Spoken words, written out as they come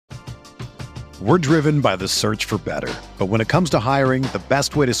We're driven by the search for better. But when it comes to hiring, the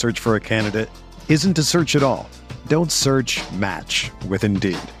best way to search for a candidate isn't to search at all. Don't search, match with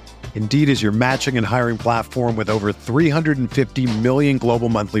Indeed. Indeed is your matching and hiring platform with over 350 million global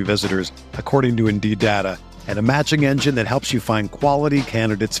monthly visitors, according to Indeed data, and a matching engine that helps you find quality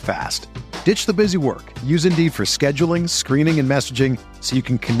candidates fast. Ditch the busy work. Use Indeed for scheduling, screening, and messaging so you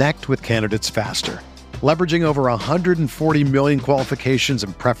can connect with candidates faster. Leveraging over 140 million qualifications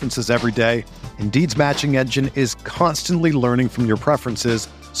and preferences every day, Indeed's matching engine is constantly learning from your preferences,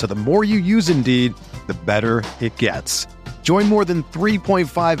 so the more you use Indeed, the better it gets. Join more than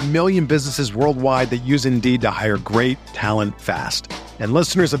 3.5 million businesses worldwide that use Indeed to hire great talent fast. And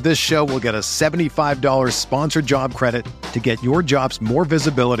listeners of this show will get a $75 sponsored job credit to get your jobs more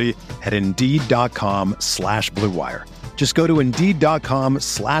visibility at Indeed.com/Blue Wire. Just go to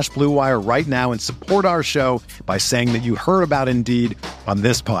Indeed.com/Blue Wire right now and support our show by saying that you heard about Indeed on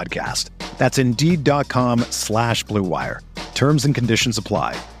this podcast. That's Indeed.com/Blue Wire. Terms and conditions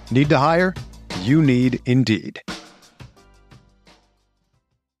apply. Need to hire? You need Indeed.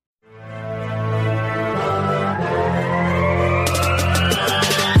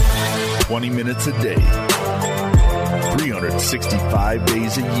 Minutes a day, 365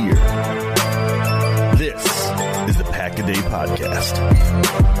 days a year. This is the Pack-A-Day Podcast.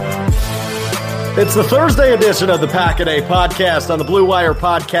 It's the Thursday edition of the Pack-A-Day Podcast on the Blue Wire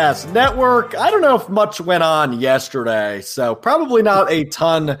Podcast Network. I don't know if much went on yesterday, so probably not a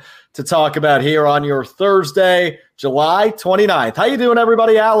ton to talk about here on your Thursday, July 29th. How you doing,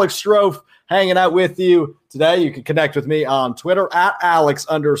 everybody? Alex Strofe hanging out with you today. You can connect with me on Twitter at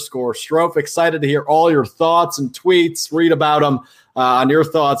Alex_Strofe. Excited to hear all your thoughts and tweets, read about them on your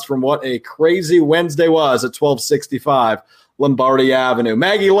thoughts from what a crazy Wednesday was at 1265 Lombardi Avenue.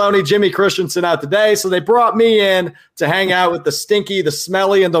 Maggie Loney, Jimmy Christensen out today, so they brought me in to hang out with the stinky, the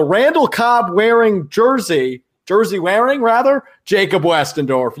smelly, and the Randall Cobb wearing jersey wearing, Jacob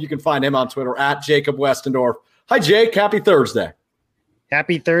Westendorf. You can find him on Twitter at Jacob Westendorf. Hi, Jake. Happy Thursday.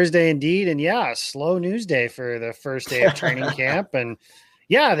 Happy Thursday indeed. And yeah, slow news day for the first day of training camp. And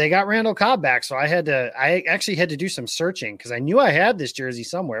yeah, they got Randall Cobb back. So I actually had to do some searching because I knew I had this jersey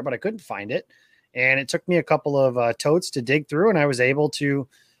somewhere, but I couldn't find it. And it took me a couple of totes to dig through, and I was able to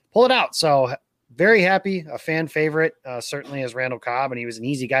pull it out. So very happy, a fan favorite, certainly as Randall Cobb. And he was an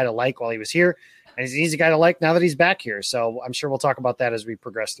easy guy to like while he was here. And he's an easy guy to like now that he's back here. So I'm sure we'll talk about that as we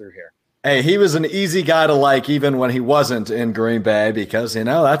progress through here. Hey, he was an easy guy to like even when he wasn't in Green Bay because,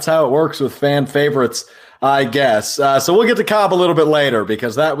 that's how it works with fan favorites, I guess. So we'll get to Cobb a little bit later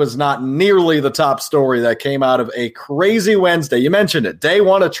because that was not nearly the top story that came out of a crazy Wednesday. You mentioned it. Day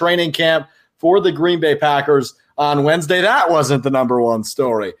one of training camp for the Green Bay Packers on Wednesday. That wasn't the number one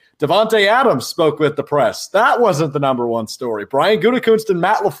story. Davante Adams spoke with the press. That wasn't the number one story. Brian Gutekunst and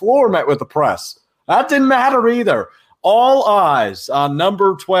Matt LaFleur met with the press. That didn't matter either. All eyes on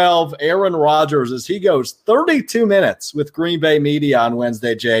number 12, Aaron Rodgers, as he goes 32 minutes with Green Bay media on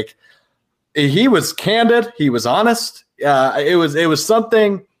Wednesday, Jake. He was candid. He was honest. It was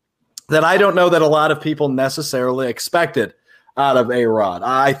something that I don't know that a lot of people necessarily expected out of A-Rod.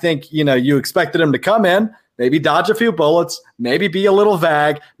 I think, you expected him to come in, maybe dodge a few bullets, maybe be a little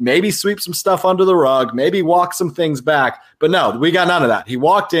vague, maybe sweep some stuff under the rug, maybe walk some things back. But no, we got none of that. He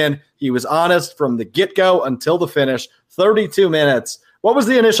walked in. He was honest from the get-go until the finish, 32 minutes. What was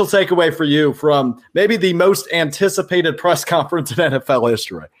the initial takeaway for you from maybe the most anticipated press conference in NFL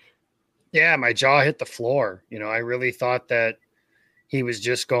history? Yeah, my jaw hit the floor. I really thought that he was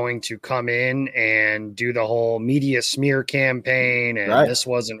just going to come in and do the whole media smear campaign and This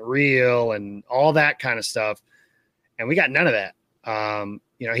wasn't real and all that kind of stuff. And we got none of that.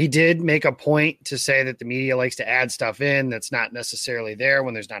 He did make a point to say that the media likes to add stuff in that's not necessarily there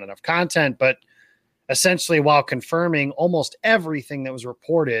when there's not enough content, but essentially while confirming almost everything that was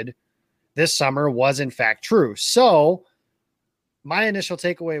reported this summer was in fact true. So my initial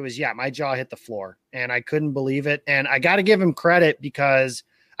takeaway was, my jaw hit the floor and I couldn't believe it. And I got to give him credit because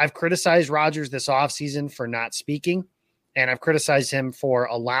I've criticized Rodgers this offseason for not speaking, and I've criticized him for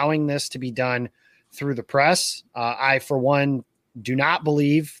allowing this to be done through the press. I, for one, do not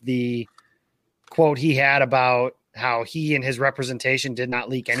believe the quote he had about how he and his representation did not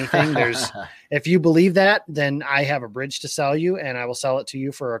leak anything. If you believe that, then I have a bridge to sell you, and I will sell it to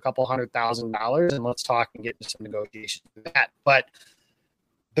you for $200,000, and let's talk and get into some negotiations with that. But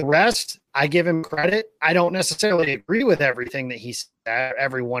the rest, I give him credit. I don't necessarily agree with everything that he said,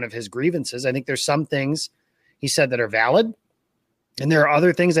 every one of his grievances. I think there's some things he said that are valid, and there are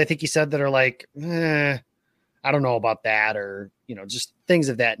other things I think he said that are like, I don't know about that, or, just things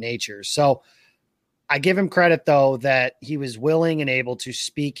of that nature. So I give him credit, though, that he was willing and able to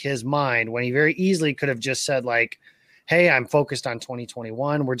speak his mind when he very easily could have just said, like, hey, I'm focused on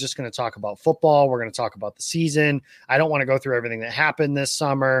 2021. We're just going to talk about football. We're going to talk about the season. I don't want to go through everything that happened this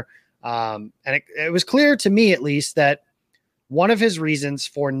summer. And it was clear to me, at least, that one of his reasons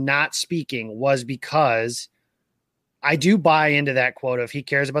for not speaking was because I do buy into that quote of he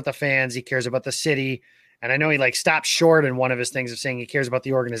cares about the fans, he cares about the city. And I know he like stopped short in one of his things of saying he cares about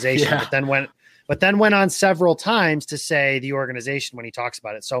the organization, but then went on several times to say the organization when he talks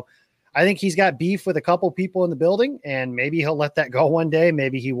about it. So I think he's got beef with a couple people in the building, and maybe he'll let that go one day.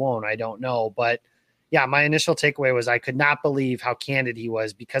 Maybe he won't. I don't know. But yeah, my initial takeaway was I could not believe how candid he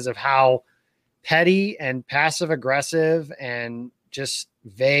was because of how petty and passive aggressive and just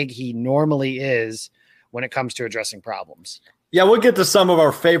vague he normally is when it comes to addressing problems. Yeah, we'll get to some of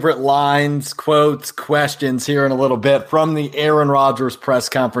our favorite lines, quotes, questions here in a little bit from the Aaron Rodgers press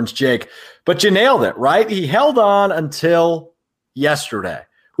conference, Jake. But you nailed it, right? He held on until yesterday,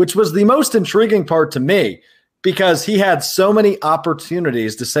 which was the most intriguing part to me because he had so many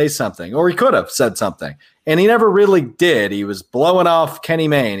opportunities to say something, or he could have said something, and he never really did. He was blowing off Kenny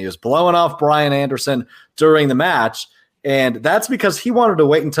Mayne. He was blowing off Brian Anderson during the match. And that's because he wanted to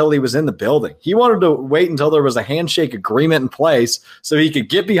wait until he was in the building. He wanted to wait until there was a handshake agreement in place so he could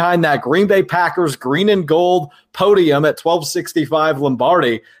get behind that Green Bay Packers green and gold podium at 1265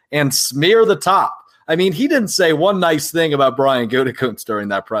 Lombardi and smear the top. I mean, he didn't say one nice thing about Brian Gutekunst during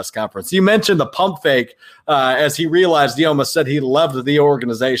that press conference. You mentioned the pump fake as he realized he almost said he loved the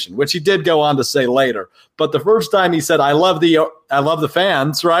organization, which he did go on to say later. But the first time he said, I love the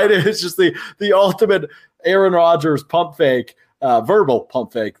fans, right? It's just the ultimate Aaron Rodgers pump fake, verbal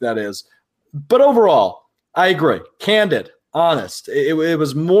pump fake, that is. But overall, I agree. Candid, honest. It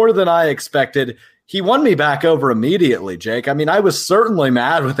was more than I expected. He won me back over immediately, Jake. I mean, I was certainly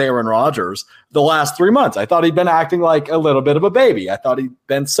mad with Aaron Rodgers the last 3 months. I thought he'd been acting like a little bit of a baby. I thought he'd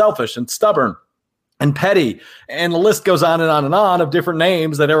been selfish and stubborn and petty. And the list goes on and on and on of different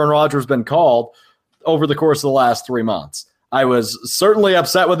names that Aaron Rodgers has been called over the course of the last 3 months. I was certainly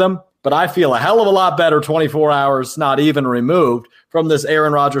upset with him, but I feel a hell of a lot better 24 hours, not even removed, from this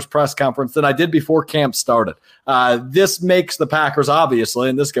Aaron Rodgers press conference than I did before camp started. This makes the Packers, obviously,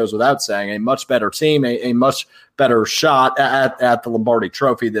 and this goes without saying, a much better team, a much better shot at the Lombardi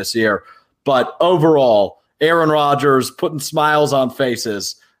Trophy this year. But overall, Aaron Rodgers putting smiles on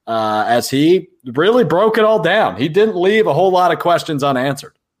faces as he really broke it all down. He didn't leave a whole lot of questions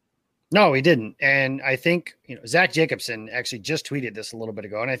unanswered. No, he didn't. And I think, Zach Jacobson actually just tweeted this a little bit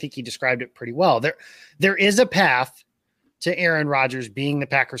ago, and I think he described it pretty well. There is a path to Aaron Rodgers being the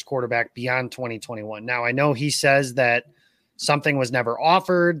Packers quarterback beyond 2021. Now, I know he says that something was never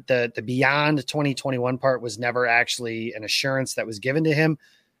offered. The beyond 2021 part was never actually an assurance that was given to him.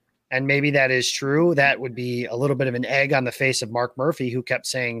 And maybe that is true. That would be a little bit of an egg on the face of Mark Murphy, who kept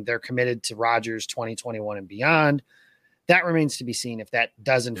saying they're committed to Rodgers 2021 and beyond. That remains to be seen if that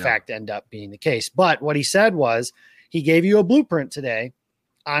does in fact end up being the case. But what he said was he gave you a blueprint today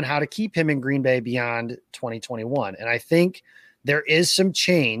on how to keep him in Green Bay beyond 2021. And I think there is some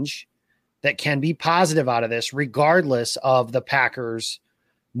change that can be positive out of this, regardless of the Packers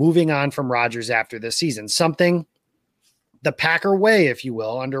moving on from Rodgers after this season. Something the Packer way, if you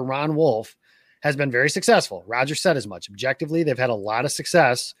will, under Ron Wolf has been very successful. Rodgers said as much. Objectively, they've had a lot of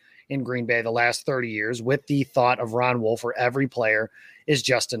success in Green Bay the last 30 years with the thought of Ron Wolf, where every player is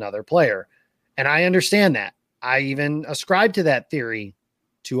just another player. And I understand that. I even ascribe to that theory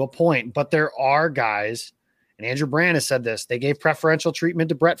to a point, but there are guys, and Andrew Brand has said this, they gave preferential treatment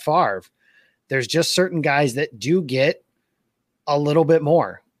to Brett Favre. There's just certain guys that do get a little bit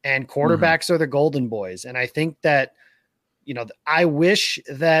more, and quarterbacks are the golden boys. And I think that, I wish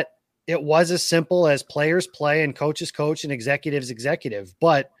that it was as simple as players play and coaches coach and executives executive,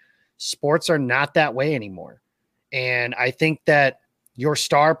 but sports are not that way anymore. And I think that your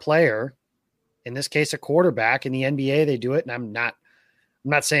star player, in this case, a quarterback in the NBA, they do it. And I'm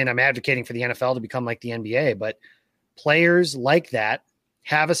not saying I'm advocating for the NFL to become like the NBA, but players like that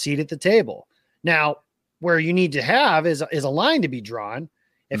have a seat at the table. Now, where you need to have is a line to be drawn.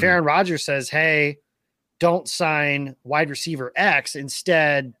 If Aaron Rodgers says, hey, don't sign wide receiver X,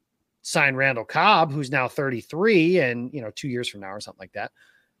 instead sign Randall Cobb, who's now 33 and, 2 years from now or something like that,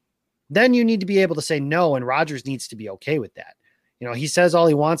 then you need to be able to say no, and Rodgers needs to be okay with that. He says all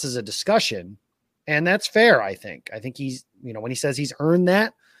he wants is a discussion, and that's fair, I think. I think he's, when he says he's earned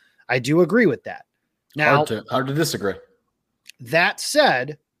that, I do agree with that. Now, hard to disagree. That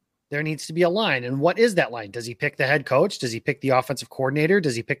said, there needs to be a line. And what is that line? Does he pick the head coach? Does he pick the offensive coordinator?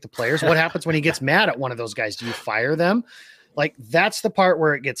 Does he pick the players? What happens when he gets mad at one of those guys? Do you fire them? Like, that's the part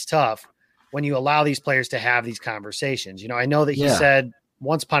where it gets tough. when you allow these players to have these conversations. I know that he said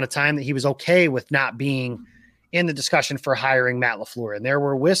once upon a time that he was okay with not being in the discussion for hiring Matt LaFleur. And there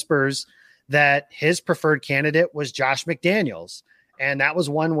were whispers that his preferred candidate was Josh McDaniels. And that was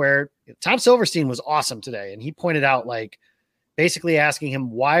one where Tom Silverstein was awesome today. And he pointed out, like, basically asking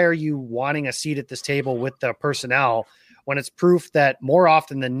him, why are you wanting a seat at this table with the personnel when it's proof that more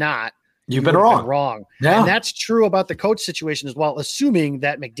often than not, you've been wrong. Yeah. And that's true about the coach situation as well, assuming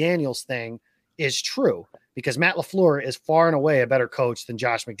that McDaniels thing is true, because Matt LaFleur is far and away a better coach than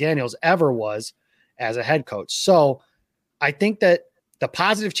Josh McDaniels ever was as a head coach. So I think that the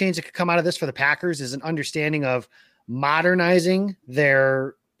positive change that could come out of this for the Packers is an understanding of modernizing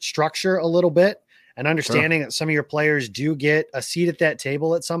their structure a little bit and understanding that some of your players do get a seat at that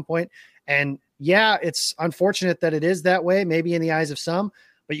table at some point. And yeah, it's unfortunate that it is that way, maybe in the eyes of some,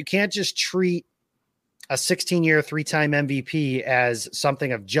 but you can't just treat a 16-year, 3-time MVP as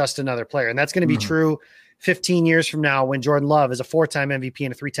something of just another player. And that's going to be true 15 years from now when Jordan Love is a 4-time MVP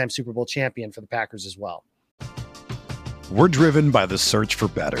and a 3-time Super Bowl champion for the Packers as well. We're driven by the search for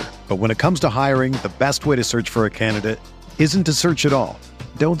better. But when it comes to hiring, the best way to search for a candidate isn't to search at all.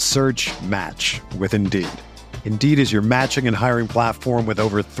 Don't search, match with Indeed. Indeed is your matching and hiring platform with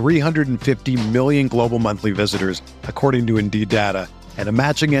over 350 million global monthly visitors, according to Indeed data, and a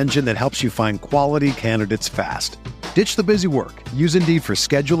matching engine that helps you find quality candidates fast. Ditch the busy work. Use Indeed for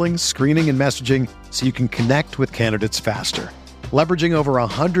scheduling, screening, and messaging so you can connect with candidates faster. Leveraging over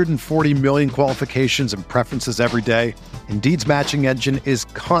 140 million qualifications and preferences every day, Indeed's matching engine is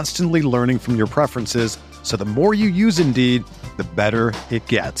constantly learning from your preferences, so the more you use Indeed, the better it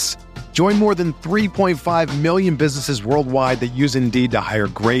gets. Join more than 3.5 million businesses worldwide that use Indeed to hire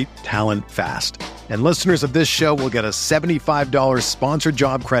great talent fast. And listeners of this show will get a $75 sponsored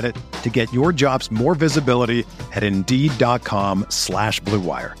job credit to get your jobs more visibility at Indeed.com/Blue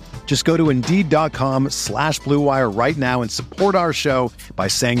Wire. Just go to Indeed.com/Blue Wire right now and support our show by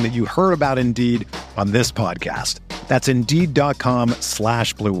saying that you heard about Indeed on this podcast. That's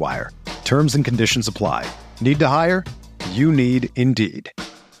Indeed.com/Blue Wire. Terms and conditions apply. Need to hire? You need Indeed.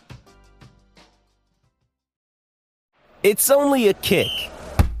 It's only a kick,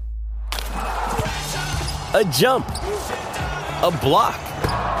 a jump, a block.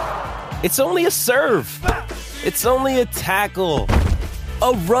 It's only a serve. It's only a tackle,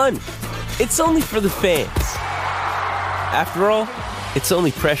 a run. It's only for the fans. After all, it's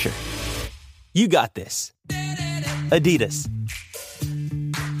only pressure. You got this. Adidas.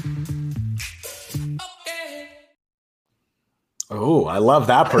 Oh, I love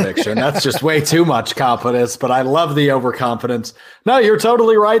that prediction. That's just way too much confidence, but I love the overconfidence. No, you're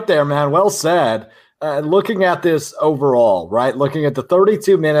totally right there, man. Well said. Looking at this overall, right? Looking at the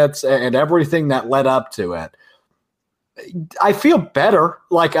 32 minutes and everything that led up to it, I feel better.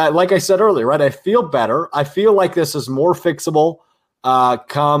 Like I said earlier, right? I feel better. I feel like this is more fixable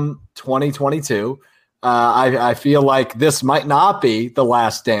come 2022. I feel like this might not be the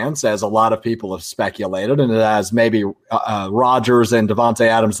last dance, as a lot of people have speculated, and as maybe Rodgers and Davante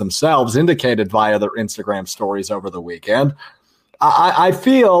Adams themselves indicated via their Instagram stories over the weekend. I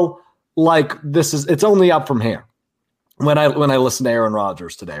feel like it's only up from here. When I listen to Aaron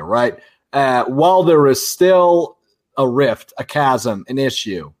Rodgers today, right? While there is still a rift, a chasm, an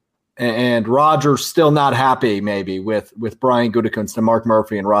issue, and Rodgers still not happy maybe with Brian Gutekunst and Mark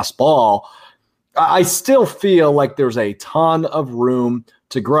Murphy and Russ Ball, I still feel like there's a ton of room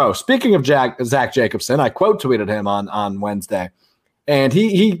to grow. Speaking of Zach Jacobson, I quote tweeted him on Wednesday, and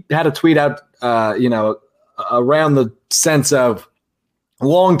he had a tweet out, around the sense of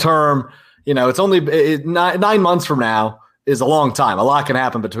long term. It's only 9 months from now is a long time. A lot can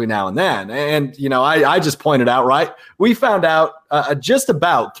happen between now and then. And I just pointed out, right? We found out just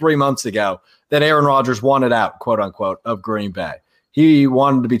about 3 months ago that Aaron Rodgers wanted out, quote unquote, of Green Bay. He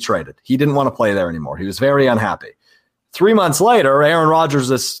wanted to be traded. He didn't want to play there anymore. He was very unhappy. 3 months later, Aaron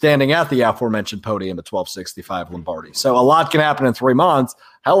Rodgers is standing at the aforementioned podium at 1265 Lombardi. So a lot can happen in 3 months.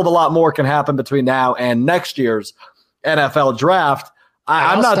 Hell of a lot more can happen between now and next year's NFL draft.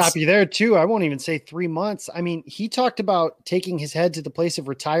 I'll stop you there too. I won't even say 3 months. I mean, he talked about taking his head to the place of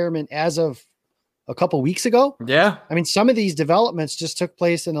retirement as of a couple weeks ago. Yeah. I mean, some of these developments just took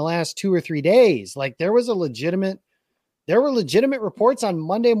place in the last 2 or 3 days. Like there were legitimate reports on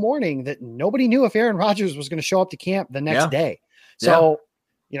Monday morning that nobody knew if Aaron Rodgers was going to show up to camp the next day. So,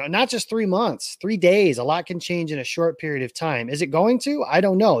 not just 3 months, 3 days, a lot can change in a short period of time. Is it going to? I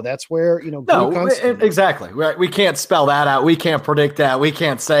don't know. That's where, exactly. We can't spell that out. We can't predict that. We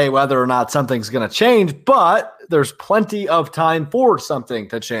can't say whether or not something's going to change, but there's plenty of time for something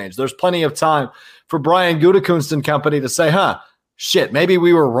to change. There's plenty of time for Brian Gutekunst and company to say, shit, maybe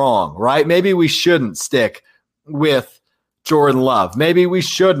we were wrong, right? Maybe we shouldn't stick with Jordan Love. Maybe we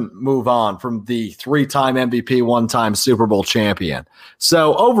shouldn't move on from the 3-time MVP, 1-time Super Bowl champion.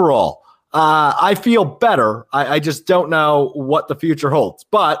 So overall, I feel better. I just don't know what the future holds.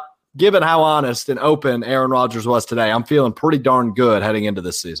 But given how honest and open Aaron Rodgers was today, I'm feeling pretty darn good heading into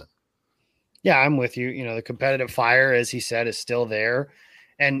this season. Yeah, I'm with you. You know, the competitive fire, as he said, is still there.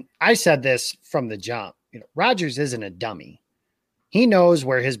 And I said this from the jump. You know, Rodgers isn't a dummy. He knows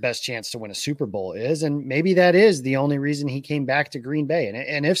where his best chance to win a Super Bowl is, and maybe that is the only reason he came back to Green Bay.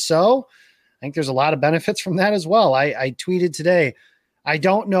 And if so, I think there's a lot of benefits from that as well. I tweeted today, I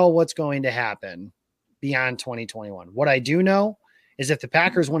don't know what's going to happen beyond 2021. What I do know is if the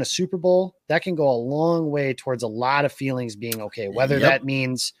Packers win a Super Bowl, that can go a long way towards a lot of feelings being okay, whether that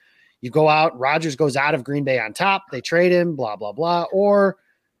means you go out, Rodgers goes out of Green Bay on top, they trade him, blah, blah, blah, or,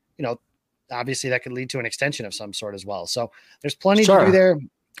 you know, obviously that could lead to an extension of some sort as well. So there's plenty to do there.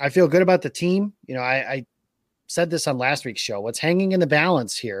 I feel good about the team. You know, I said this on last week's show. What's hanging in the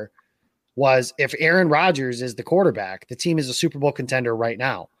balance here was if Aaron Rodgers is the quarterback, the team is a Super Bowl contender right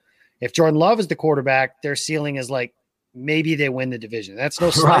now. If Jordan Love is the quarterback, their ceiling is like, maybe they win the division. That's no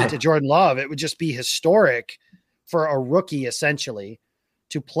slight to Jordan Love. It would just be historic for a rookie essentially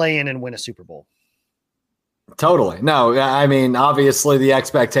to play in and win a Super Bowl. Totally. No, I mean, obviously the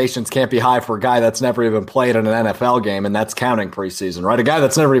expectations can't be high for a guy that's never even played in an NFL game, and that's counting preseason, right? A guy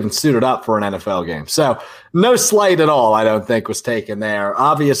that's never even suited up for an NFL game. So no slight at all, I don't think, was taken there.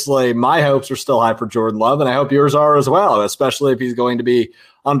 Obviously, my hopes are still high for Jordan Love, and I hope yours are as well, especially if he's going to be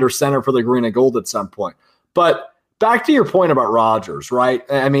under center for the green and gold at some point. But back to your point about Rodgers, right?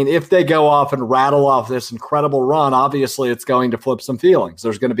 I mean, if they go off and rattle off this incredible run, obviously it's going to flip some feelings.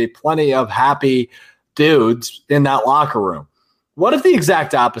 There's going to be plenty of happy dudes in that locker room. What if the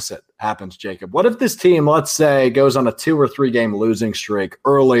exact opposite happens, Jacob? What if this team, let's say, goes on a 2 or 3 game losing streak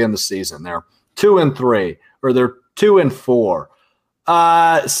early in the season? They're 2-3 or they're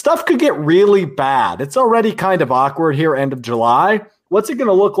 2-4. Stuff could get really bad. It's already kind of awkward here, end of July. What's it going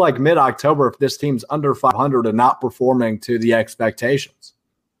to look like mid-October if this team's under 500 and not performing to the expectations?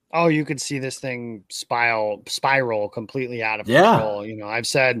 Oh, you could see this thing spiral completely out of control. You know, I've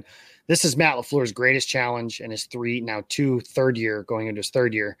said this is Matt LaFleur's greatest challenge and his third year, going into his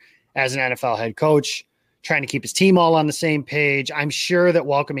third year as an NFL head coach, trying to keep his team all on the same page. I'm sure that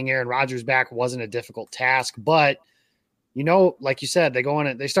welcoming Aaron Rodgers back wasn't a difficult task, but you know, like you said,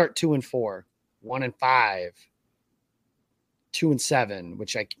 they start 2-4, 1-5, 2-7,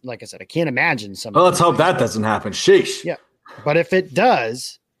 which like I said, I can't imagine some. Well, let's hope that doesn't happen. Sheesh. Yeah. But if it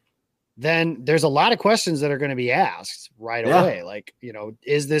does, then there's a lot of questions that are going to be asked right away. Like, you know,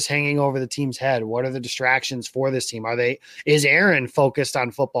 is this hanging over the team's head? What are the distractions for this team? Is Aaron focused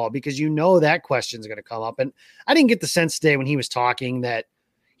on football? Because you know that question is going to come up. And I didn't get the sense today when he was talking that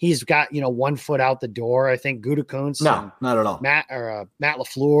he's got, you know, one foot out the door. I think Gutekunst, no, not at all. Matt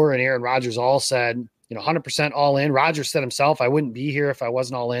LaFleur and Aaron Rodgers all said, you know, 100% all in. Rodgers said himself, I wouldn't be here if I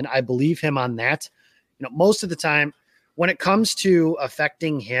wasn't all in. I believe him on that. You know, most of the time when it comes to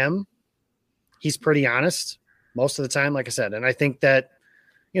affecting him, he's pretty honest most of the time, like I said. And I think that,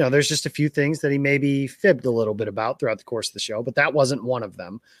 you know, there's just a few things that he maybe fibbed a little bit about throughout the course of the show, but that wasn't one of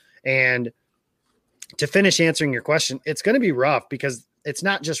them. And to finish answering your question, it's going to be rough because it's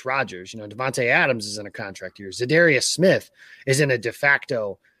not just Rodgers. You know, Devontae Adams is in a contract year. Zadarius Smith is in a de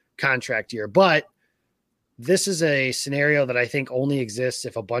facto contract year. But this is a scenario that I think only exists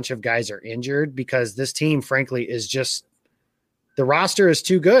if a bunch of guys are injured, because this team, frankly, is just – the roster is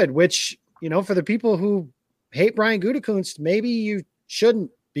too good, which – you know, for the people who hate Brian Gutekunst, maybe you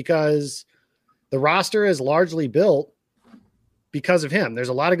shouldn't, because the roster is largely built because of him. There's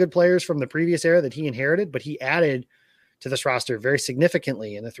a lot of good players from the previous era that he inherited, but he added to this roster very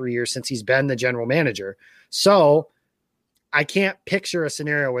significantly in the 3 years since he's been the general manager. So I can't picture a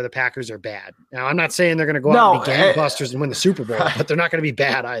scenario where the Packers are bad. Now, I'm not saying they're going to go out and be gangbusters and win the Super Bowl, but they're not going to be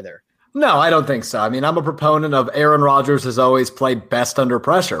bad either. No, I don't think so. I mean, I'm a proponent of Aaron Rodgers has always played best under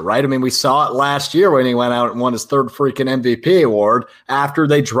pressure, right? I mean, we saw it last year when he went out and won his third freaking MVP award after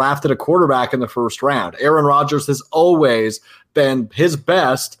they drafted a quarterback in the first round. Aaron Rodgers has always been his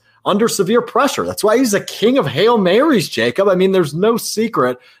best under severe pressure. That's why he's a king of Hail Marys, Jacob. I mean, there's no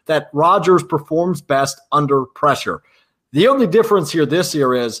secret that Rodgers performs best under pressure. The only difference here this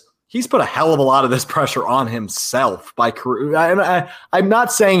year is he's put a hell of a lot of this pressure on himself by I'm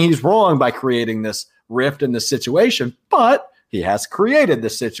not saying he's wrong by creating this rift in this situation, but he has created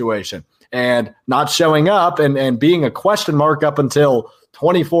this situation. And not showing up and being a question mark up until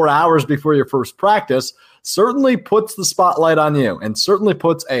 24 hours before your first practice certainly puts the spotlight on you and certainly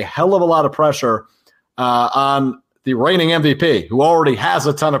puts a hell of a lot of pressure on the reigning MVP, who already has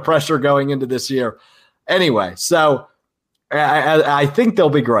a ton of pressure going into this year. Anyway, so I think they'll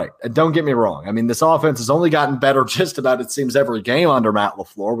be great. And don't get me wrong. I mean, this offense has only gotten better just about, it seems, every game under Matt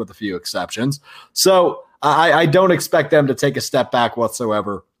LaFleur, with a few exceptions. So I don't expect them to take a step back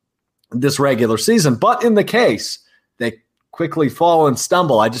whatsoever this regular season. But in the case they quickly fall and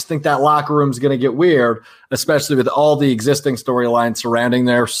stumble, I just think that locker room is going to get weird, especially with all the existing storylines surrounding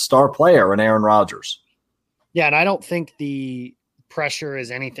their star player and Aaron Rodgers. Yeah, and I don't think the pressure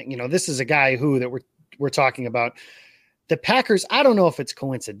is anything. You know, this is a guy that we're talking about. The Packers, I don't know if it's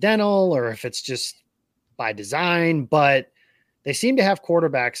coincidental or if it's just by design, but they seem to have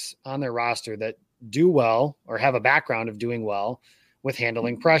quarterbacks on their roster that do well or have a background of doing well with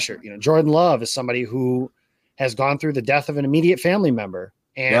handling pressure. You know, Jordan Love is somebody who has gone through the death of an immediate family member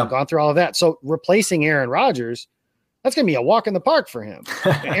and gone through all of that. So replacing Aaron Rodgers, that's going to be a walk in the park for him.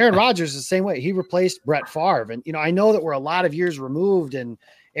 Aaron Rodgers is the same way. He replaced Brett Favre. And, you know, I know that we're a lot of years removed, and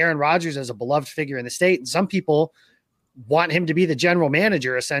Aaron Rodgers is a beloved figure in the state. And some people want him to be the general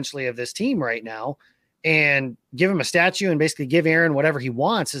manager essentially of this team right now and give him a statue and basically give Aaron whatever he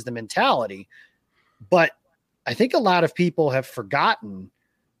wants is the mentality. But I think a lot of people have forgotten,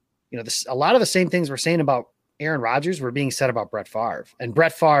 you know, a lot of the same things we're saying about Aaron Rodgers were being said about Brett Favre. And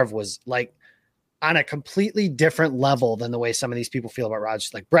Brett Favre was like on a completely different level than the way some of these people feel about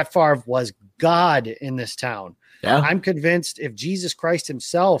Rodgers. Like Brett Favre was God in this town. Yeah. I'm convinced if Jesus Christ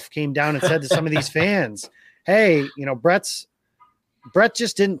himself came down and said to some of these fans, hey, you know, Brett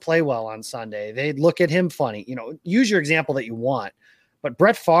just didn't play well on Sunday, they'd look at him funny. You know, use your example that you want. But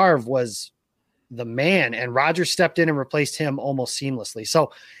Brett Favre was the man, and Rodgers stepped in and replaced him almost seamlessly.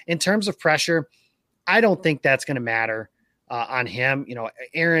 So in terms of pressure, I don't think that's going to matter on him. You know,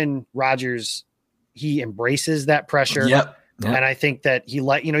 Aaron Rodgers, he embraces that pressure. Yep. And I think that you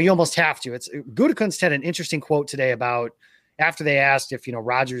almost have to. Gutekunst had an interesting quote today about, after they asked if, you know,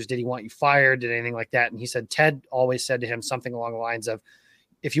 Rodgers, did he want you fired? Did anything like that? And he said, Ted always said to him something along the lines of,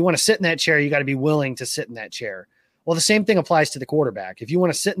 if you want to sit in that chair, you got to be willing to sit in that chair. Well, the same thing applies to the quarterback. If you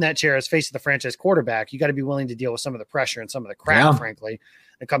want to sit in that chair as face of the franchise quarterback, you got to be willing to deal with some of the pressure and some of the crap, frankly,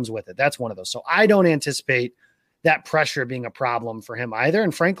 that comes with it. That's one of those. So I don't anticipate that pressure being a problem for him either.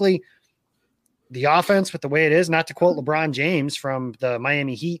 And frankly, the offense with the way it is, not to quote LeBron James from the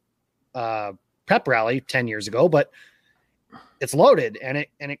Miami Heat pep rally 10 years ago, but it's loaded, and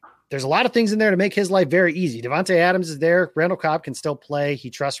there's a lot of things in there to make his life very easy. Devontae Adams is there. Randall Cobb can still play.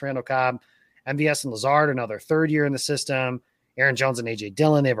 He trusts Randall Cobb. MVS and Lazard, another third year in the system. Aaron Jones and A.J.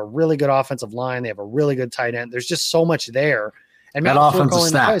 Dillon, they have a really good offensive line. They have a really good tight end. There's just so much there. And that offense is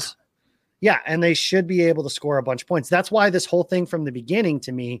stacked. Yeah, and they should be able to score a bunch of points. That's why this whole thing from the beginning,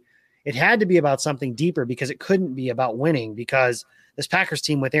 to me, it had to be about something deeper, because it couldn't be about winning, because this Packers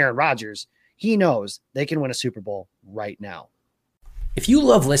team with Aaron Rodgers, he knows they can win a Super Bowl right now. If you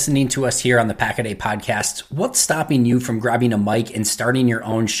love listening to us here on the Pack-A-Day podcast, what's stopping you from grabbing a mic and starting your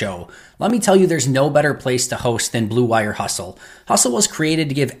own show? Let me tell you, there's no better place to host than Blue Wire Hustle. Hustle was created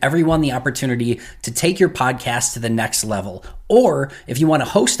to give everyone the opportunity to take your podcast to the next level. Or if you want to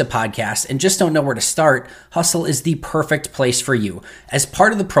host a podcast and just don't know where to start, Hustle is the perfect place for you. As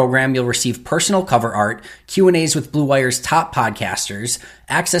part of the program, you'll receive personal cover art, Q&As with Blue Wire's top podcasters,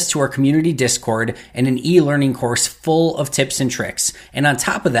 access to our community Discord, and an e-learning course full of tips and tricks. And on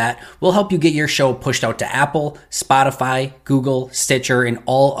top of that, we'll help you get your show pushed out to Apple, Spotify, Google, Stitcher, and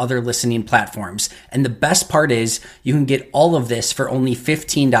all other listening platforms. And the best part is you can get all of this for only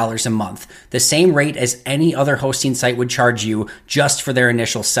 $15 a month, the same rate as any other hosting site would charge you just for their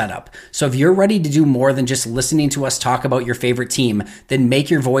initial setup. So if you're ready to do more than just listening to us talk about your favorite team, then make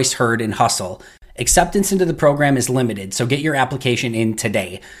your voice heard in Hustle. Acceptance into the program is limited, so get your application in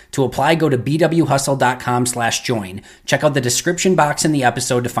today. To apply, go to bwhustle.com/join. Check out the description box in the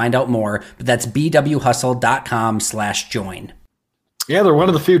episode to find out more, but that's bwhustle.com/join. Yeah, they're one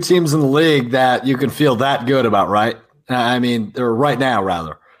of the few teams in the league that you can feel that good about, right? I mean, they're right now,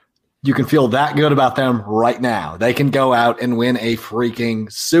 rather. You can feel that good about them right now. They can go out and win a freaking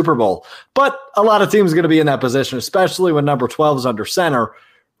Super Bowl. But a lot of teams are going to be in that position, especially when number 12 is under center.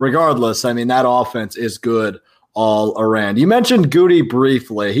 Regardless, I mean, that offense is good all around. You mentioned Goody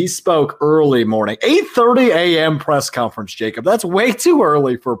briefly. He spoke early morning, 8:30 a.m. press conference, Jacob. That's way too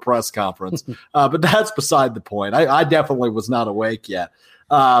early for a press conference, but that's beside the point. I definitely was not awake yet.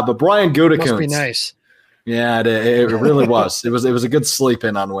 But Brian Gutekunst. Must be nice. Yeah, it really was. It was a good sleep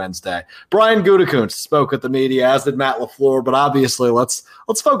in on Wednesday. Brian Gutekunst spoke with the media, as did Matt LaFleur. But obviously, let's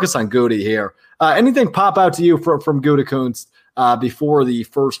focus on Goody here. Anything pop out to you from Gutekunst before the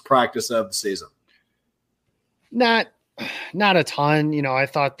first practice of the season? Not not a ton. I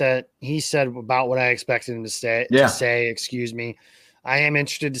thought that he said about what I expected him to say. Excuse me. I am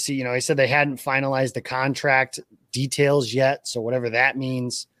interested to see. He said they hadn't finalized the contract details yet, so whatever that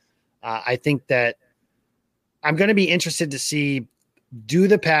means. I think that I'm going to be interested to see, do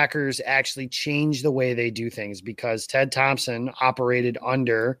the Packers actually change the way they do things? Because Ted Thompson operated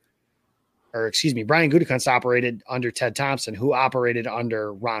under, Brian Gutekunst operated under Ted Thompson, who operated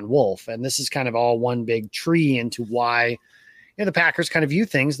under Ron Wolf. And this is kind of all one big tree into why the Packers kind of view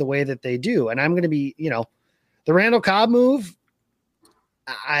things the way that they do. And I'm going to be, the Randall Cobb move,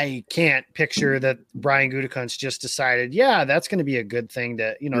 I can't picture that Brian Gutekunst just decided, yeah, that's going to be a good thing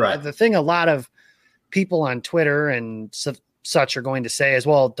to, right. The thing a lot of people on Twitter and such are going to say is,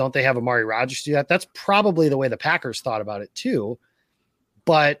 well, don't they have Amari Rodgers do that? That's probably the way the Packers thought about it too.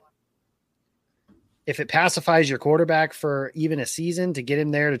 But if it pacifies your quarterback for even a season to get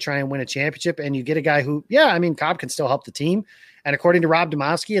him there to try and win a championship, and you get a guy who, Cobb can still help the team. And according to Rob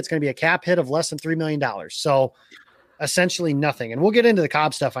Demovsky, it's going to be a cap hit of less than $3 million. So essentially nothing. And we'll get into the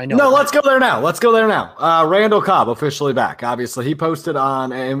Cobb stuff. I know. No, let's go there now. Randall Cobb officially back. Obviously, he posted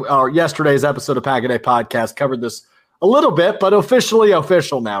on yesterday's episode of Pack a Day Podcast, covered this a little bit, but officially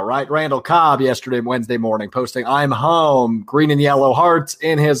official now, right? Randall Cobb Wednesday morning, posting, "I'm home," green and yellow hearts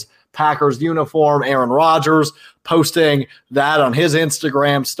in his Packers uniform. Aaron Rodgers posting that on his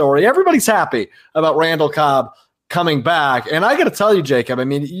Instagram story. Everybody's happy about Randall Cobb coming back. And I got to tell you, Jacob, I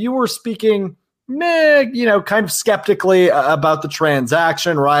mean, you were speaking kind of skeptically about the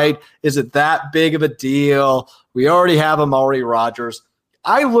transaction, right? Is it that big of a deal? We already have Amari Rodgers.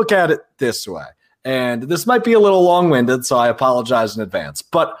 I look at it this way, and this might be a little long-winded, so I apologize in advance,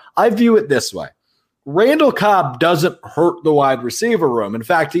 but I view it this way. Randall Cobb doesn't hurt the wide receiver room. In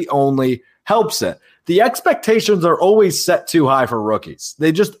fact, he only helps it. The expectations are always set too high for rookies.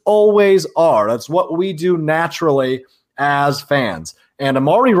 They just always are. That's what we do naturally as fans. And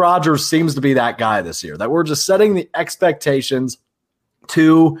Amari Rodgers seems to be that guy this year, that we're just setting the expectations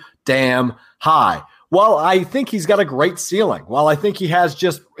too damn high. While I think he's got a great ceiling, while I think he has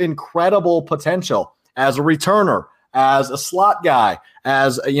just incredible potential as a returner, as a slot guy,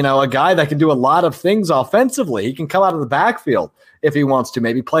 as a guy that can do a lot of things offensively. He can come out of the backfield if he wants to,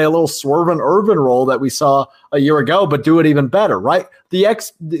 maybe play a little Swervin Irvin role that we saw a year ago, but do it even better, right?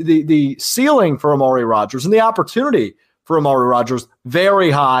 The ceiling for Amari Rodgers and the opportunity for Amari Rodgers,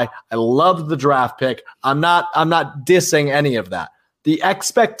 very high. I loved the draft pick. I'm not dissing any of that. The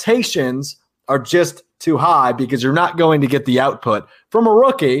expectations are just too high because you're not going to get the output from a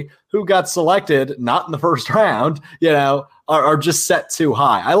rookie who got selected not in the first round, are just set too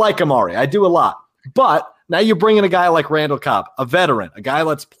high. I like Amari. I do a lot. But now you bring in a guy like Randall Cobb, a veteran, a guy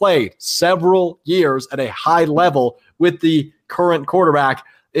that's played several years at a high level with the current quarterback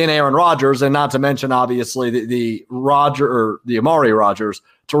in Aaron Rodgers, and not to mention, obviously, the Amari Rodgers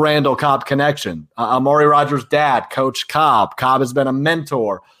to Randall Cobb connection. Amari Rodgers' dad, Coach Cobb. Cobb has been a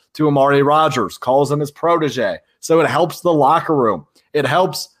mentor to Amari Rodgers, calls him his protege. So it helps the locker room. It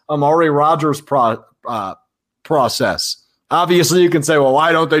helps Amari Rodgers' process. Obviously, you can say, well,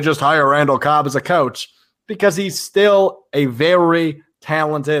 why don't they just hire Randall Cobb as a coach? Because he's still a very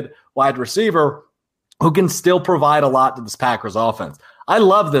talented wide receiver who can still provide a lot to this Packers offense. I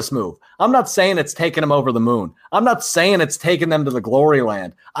love this move. I'm not saying it's taking them over the moon. I'm not saying it's taking them to the glory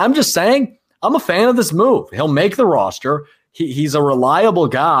land. I'm just saying I'm a fan of this move. He'll make the roster. He's a reliable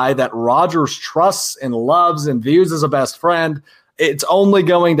guy that Rodgers trusts and loves and views as a best friend. It's only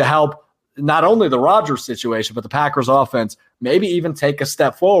going to help not only the Rodgers situation, but the Packers offense maybe even take a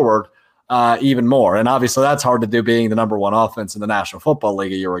step forward even more. And obviously that's hard to do being the number one offense in the National Football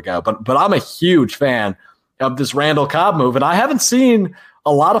League a year ago. But I'm a huge fan of this Randall Cobb move, and I haven't seen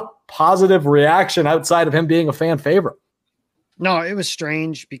a lot of positive reaction outside of him being a fan favorite. No, it was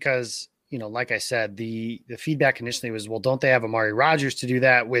strange because, like I said, the feedback initially was, well, don't they have Amari Rodgers to do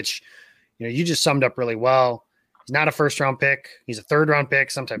that? Which, you just summed up really well. He's not a first-round pick. He's a third-round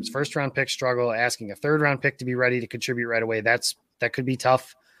pick. Sometimes first-round picks struggle. Asking a third-round pick to be ready to contribute right away, that could be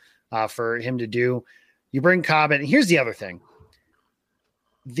tough for him to do. You bring Cobb in. Here's the other thing.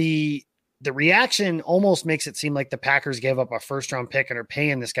 The reaction almost makes it seem like the Packers gave up a first-round pick and are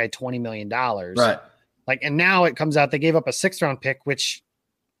paying this guy $20 million. Right. And now it comes out they gave up a sixth-round pick, which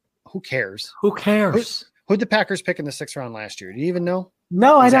who cares? Who cares? Who'd the Packers pick in the sixth round last year? Do you even know?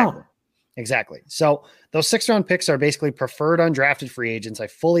 No, exactly. I don't. Exactly. So those sixth-round picks are basically preferred undrafted free agents. I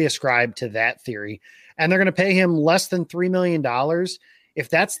fully ascribe to that theory. And they're going to pay him less than $3 million. If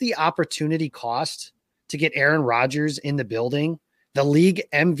that's the opportunity cost to get Aaron Rodgers in the building, the league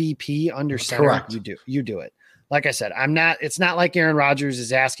MVP under center, correct, you do it. Like I said, it's not like Aaron Rodgers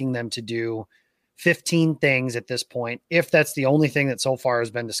is asking them to do 15 things at this point, if that's the only thing that so far has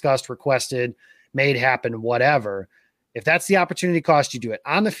been discussed, requested, made happen, whatever. If that's the opportunity cost, you do it.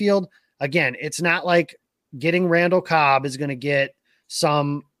 On the field, again, it's not like getting Randall Cobb is going to get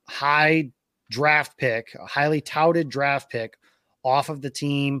some high draft pick, a highly touted draft pick off of the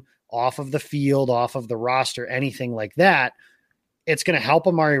team, off of the field, off of the roster, anything like that. It's going to help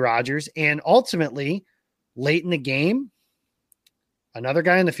Amari Rodgers. And ultimately, late in the game, another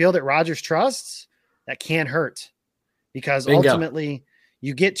guy in the field that Rodgers trusts, that can't hurt. Because ultimately,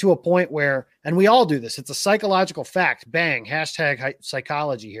 you get to a point where, and we all do this, it's a psychological fact. Bang, hashtag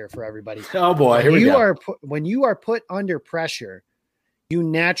psychology here for everybody. Oh boy, here we go. When you are put under pressure, you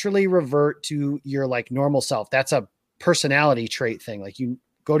naturally revert to your like normal self. That's a personality trait thing. Like you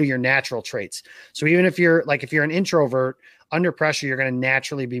go to your natural traits. So even if you're an introvert under pressure, you're going to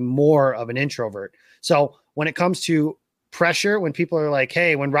naturally be more of an introvert. So when it comes to pressure, when people are like,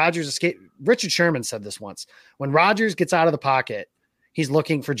 hey, when Rodgers escaped, Richard Sherman said this once, when Rodgers gets out of the pocket, he's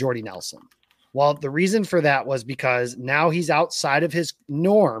looking for Jordy Nelson. Well, the reason for that was because now he's outside of his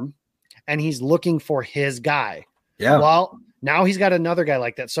norm and he's looking for his guy. Yeah. Well, now he's got another guy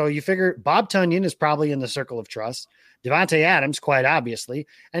like that. So you figure Bob Tonyan is probably in the circle of trust. Davante Adams, quite obviously.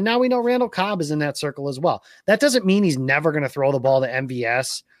 And now we know Randall Cobb is in that circle as well. That doesn't mean he's never going to throw the ball to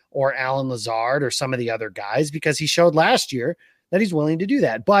MVS or Allen Lazard or some of the other guys, because he showed last year that he's willing to do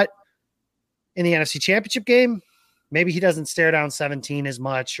that. But in the NFC Championship game, maybe he doesn't stare down 17 as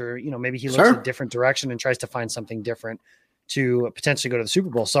much, or, maybe he looks a different direction and tries to find something different to potentially go to the Super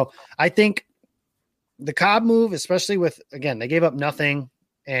Bowl. So I think the Cobb move, especially with, again, they gave up nothing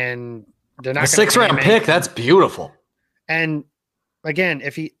and they're not a 6th-round pick. That's beautiful. And again,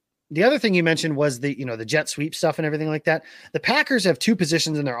 the other thing you mentioned was the jet sweep stuff and everything like that. The Packers have two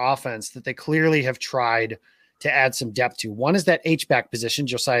positions in their offense that they clearly have tried to add some depth to. One is that H-back position.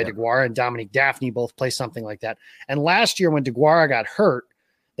 Josiah DeGuara and Dominique Daphne both play something like that. And last year when DeGuara got hurt,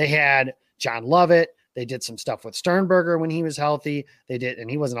 they had John Lovett. They did some stuff with Sternberger when he was healthy. They did, and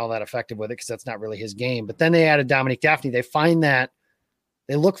he wasn't all that effective with it because that's not really his game. But then they added Dominique Daphne. They find that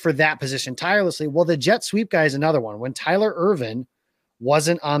they look for that position tirelessly. Well, the jet sweep guy is another one. When Tyler Ervin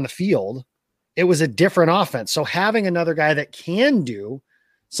wasn't on the field, it was a different offense. So having another guy that can do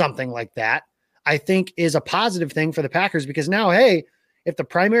something like that, I think, is a positive thing for the Packers, because now, hey, if the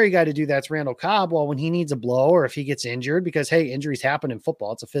primary guy to do that's Randall Cobb, well, when he needs a blow or if he gets injured, because, hey, injuries happen in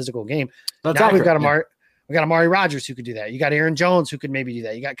football. It's a physical game. That's now accurate. We got Amari Rodgers who could do that. You got Aaron Jones who could maybe do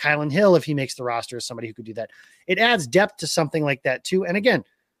that. You got Kylan Hill if he makes the roster as somebody who could do that. It adds depth to something like that too. And again,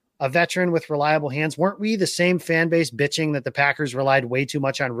 a veteran with reliable hands. Weren't we the same fan base bitching that the Packers relied way too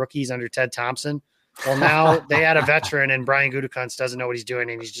much on rookies under Ted Thompson? Well, now they add a veteran and Brian Gutekunst doesn't know what he's doing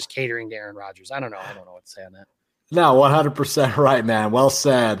and he's just catering to Aaron Rodgers. I don't know what to say on that. No, 100% right, man. Well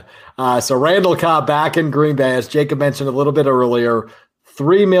said. So Randall Cobb back in Green Bay, as Jacob mentioned a little bit earlier,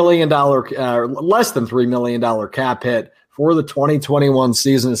 $3 million, less than $3 million cap hit for the 2021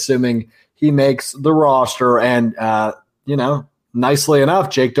 season, assuming he makes the roster. And, nicely enough,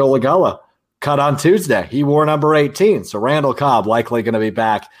 Jake Dolegala cut on Tuesday. He wore number 18. So Randall Cobb likely going to be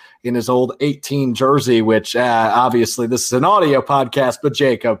back in his old 18 jersey, which obviously this is an audio podcast, but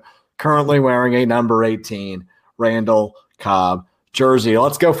Jacob currently wearing a number 18 Randall Cobb jersey.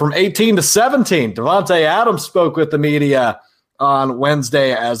 Let's go from 18 to 17. Davante Adams spoke with the media on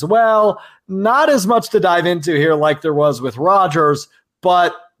Wednesday as well. Not as much to dive into here like there was with Rodgers,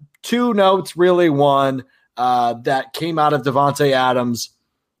 but two notes, really. One that came out of Davante Adams'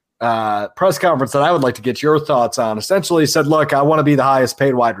 press conference that I would like to get your thoughts on. Essentially, he said, look, I want to be the highest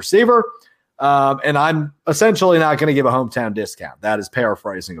paid wide receiver, and I'm essentially not going to give a hometown discount. That is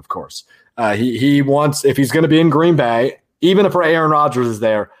paraphrasing, of course. He wants, if he's going to be in Green Bay, even if Aaron Rodgers is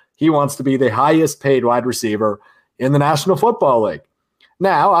there, he wants to be the highest paid wide receiver in the National Football League.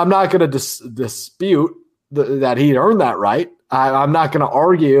 Now, I'm not going to dispute that he earned that right. I'm not going to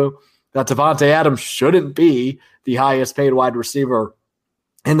argue that Davante Adams shouldn't be the highest paid wide receiver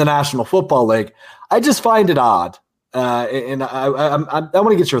in the National Football League. I just find it odd, and I want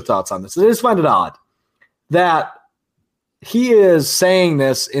to get your thoughts on this. I just find it odd that he is saying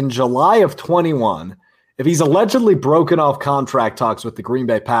this in July of 21. If he's allegedly broken off contract talks with the Green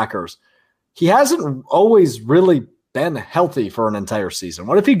Bay Packers, he hasn't always really been healthy for an entire season.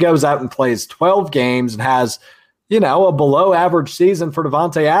 What if he goes out and plays 12 games and has, a below average season for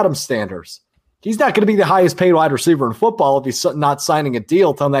Davante Adams standards? He's not going to be the highest paid wide receiver in football if he's not signing a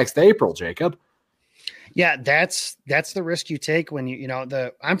deal till next April, Jacob. Yeah, that's the risk you take when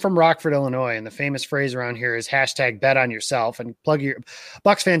I'm from Rockford, Illinois, and the famous phrase around here is #bet on yourself. And plug your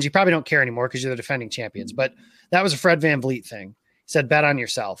Bucs fans, you probably don't care anymore because you're the defending champions. But that was a Fred VanVleet thing. He said, bet on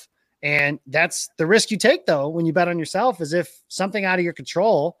yourself. And that's the risk you take, though, when you bet on yourself, is if something out of your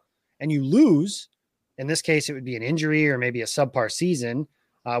control and you lose, in this case, it would be an injury or maybe a subpar season,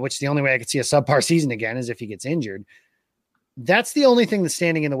 which the only way I could see a subpar season again is if he gets injured. That's the only thing that's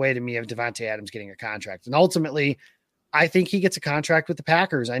standing in the way to me of Davante Adams getting a contract. And ultimately, I think he gets a contract with the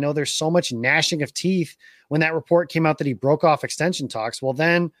Packers. I know there's so much gnashing of teeth when that report came out that he broke off extension talks. Well,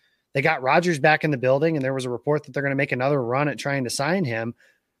 then they got Rodgers back in the building, and there was a report that they're going to make another run at trying to sign him.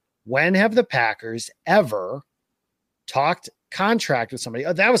 When have the Packers ever talked contract with somebody?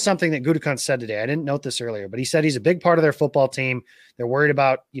 That was something that Gutekunst said today. I didn't note this earlier, but he said he's a big part of their football team. They're worried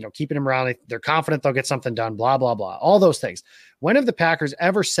about, keeping him around. They're confident they'll get something done, blah, blah, blah, all those things. When have the Packers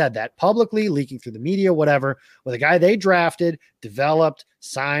ever said that publicly, leaking through the media, whatever, with a guy they drafted, developed,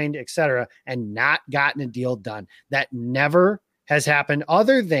 signed, etc., and not gotten a deal done? That never has happened,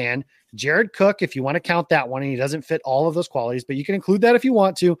 other than Jared Cook, if you want to count that one, and he doesn't fit all of those qualities, but you can include that if you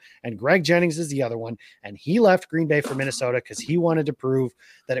want to. And Greg Jennings is the other one. And he left Green Bay for Minnesota because he wanted to prove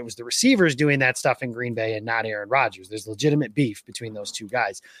that it was the receivers doing that stuff in Green Bay and not Aaron Rodgers. There's legitimate beef between those two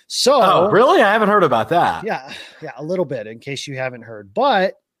guys. So, really? I haven't heard about that. Yeah, a little bit, in case you haven't heard.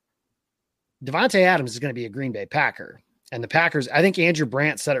 But Davante Adams is going to be a Green Bay Packer. And the Packers, I think Andrew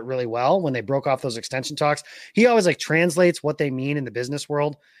Brandt said it really well when they broke off those extension talks. He always translates what they mean in the business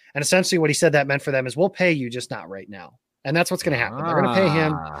world. And essentially what he said that meant for them is, we'll pay you, just not right now. And that's what's going to happen. They're going to pay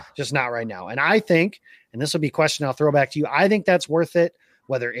him, just not right now. And I think, and this will be a question I'll throw back to you, I think that's worth it,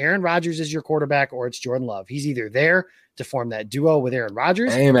 whether Aaron Rodgers is your quarterback or it's Jordan Love. He's either there to form that duo with Aaron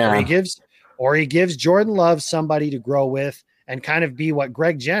Rodgers, or he gives Jordan Love somebody to grow with and kind of be what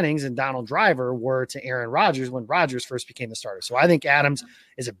Greg Jennings and Donald Driver were to Aaron Rodgers when Rodgers first became the starter. So I think Adams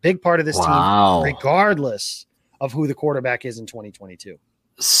is a big part of this team, regardless of who the quarterback is in 2022.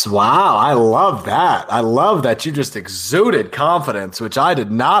 Wow, I love that. I love that you just exuded confidence, which I did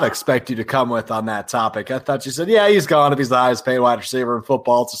not expect you to come with on that topic. I thought you said, yeah, he's gone if he's the highest paid wide receiver in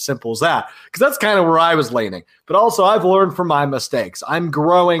football. It's as simple as that, because that's kind of where I was leaning. But also, I've learned from my mistakes. I'm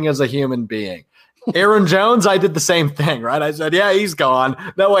growing as a human being. Aaron Jones, I did the same thing, right? I said, yeah, he's gone.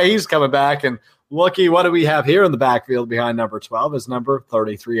 No way he's coming back. And looky, what do we have here in the backfield behind number 12 is number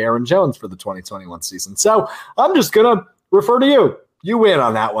 33, Aaron Jones, for the 2021 season. So I'm just going to refer to you. You win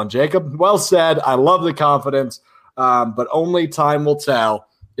on that one, Jacob. Well said. I love the confidence, but only time will tell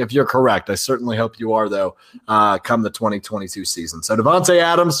if you're correct. I certainly hope you are, though, come the 2022 season. So Davante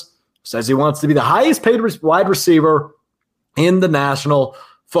Adams says he wants to be the highest paid wide receiver in the National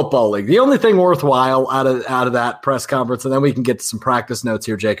Football League. The only thing worthwhile out of that press conference, and then we can get to some practice notes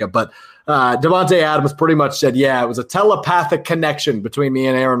here, Jacob, but Davante Adams pretty much said, yeah, it was a telepathic connection between me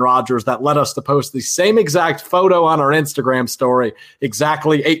and Aaron Rodgers that led us to post the same exact photo on our Instagram story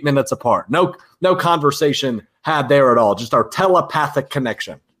exactly 8 minutes apart. No conversation had there at all, just our telepathic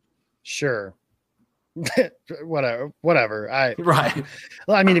connection. Sure. Whatever. Right.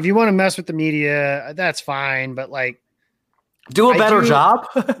 Well, I mean, if you want to mess with the media, that's fine, but do a better job.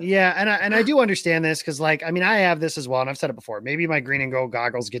 Yeah. And I do understand this because I have this as well. And I've said it before, maybe my green and gold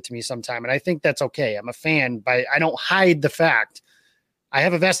goggles get to me sometime. And I think that's okay. I'm a fan, but I don't hide the fact I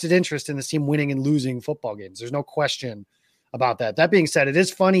have a vested interest in this team winning and losing football games. There's no question about that. That being said, it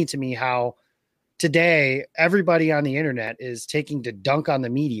is funny to me how today everybody on the internet is taking to dunk on the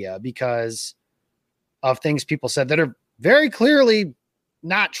media because of things people said that are very clearly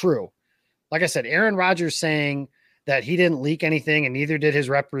not true. Like I said, Aaron Rodgers saying that he didn't leak anything and neither did his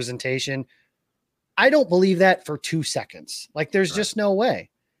representation. I don't believe that for 2 seconds. There's just no way.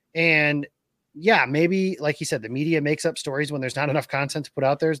 And yeah, maybe like he said, the media makes up stories when there's not enough content to put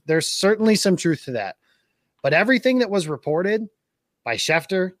out there. There's certainly some truth to that, but everything that was reported by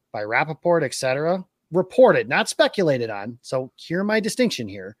Schefter, by Rappaport, etc., reported, not speculated on. So hear my distinction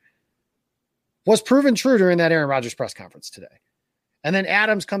here, was proven true during that Aaron Rodgers press conference today. And then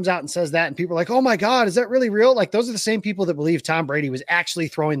Adams comes out and says that, and people are like, oh my God, is that really real? Those are the same people that believe Tom Brady was actually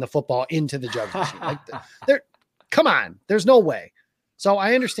throwing the football into the jug machine. Come on, there's no way. So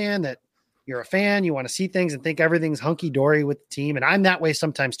I understand that you're a fan, you want to see things and think everything's hunky-dory with the team, and I'm that way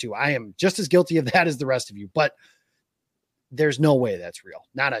sometimes too. I am just as guilty of that as the rest of you, but there's no way that's real.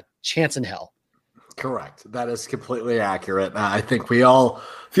 Not a chance in hell. Correct. That is completely accurate. I think we all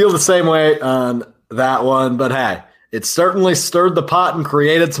feel the same way on that one, but hey, it certainly stirred the pot and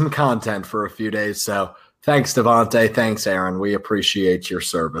created some content for a few days. So thanks, Davante. Thanks, Aaron. We appreciate your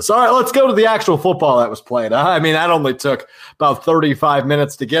service. All right, let's go to the actual football that was played. I mean, that only took about 35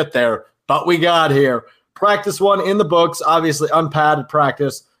 minutes to get there, but we got here. Practice one in the books, obviously unpadded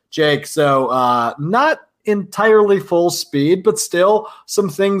practice, Jake. So not entirely full speed, but still some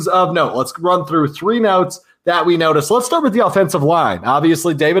things of note. Let's run through 3 notes that we noticed. Let's start with the offensive line.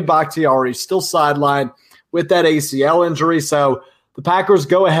 Obviously, David Bakhtiari still sidelined with that ACL injury, so the Packers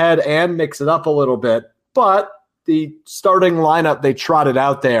go ahead and mix it up a little bit. But the starting lineup they trotted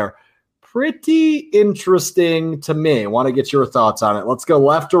out there, pretty interesting to me. I want to get your thoughts on it. Let's go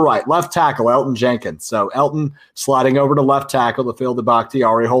left to right. Left tackle, Elgton Jenkins. So Elgton sliding over to left tackle to fill the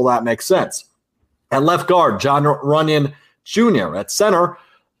Bakhtiari hole. That makes sense. At left guard, Jon Runyan Jr. At center,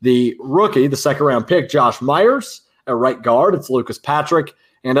 the rookie, the second-round pick, Josh Myers. At right guard, it's Lucas Patrick.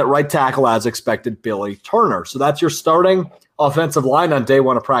 And at right tackle, as expected, Billy Turner. So that's your starting offensive line on day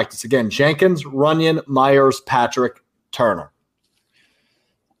one of practice. Again, Jenkins, Runyan, Myers, Patrick, Turner.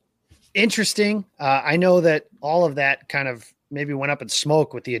 Interesting. I know that all of that kind of maybe went up in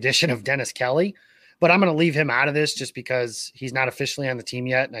smoke with the addition of Dennis Kelly, but I'm going to leave him out of this just because he's not officially on the team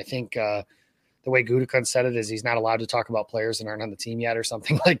yet. And I think the way Gutekunst said it is he's not allowed to talk about players that aren't on the team yet or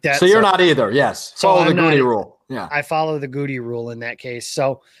something like that. So you're not either. Yes. Follow the Goody rule. Yeah. I follow the Goody rule in that case.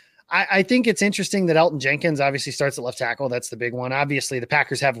 So I think it's interesting that Elgton Jenkins obviously starts at left tackle. That's the big one. Obviously the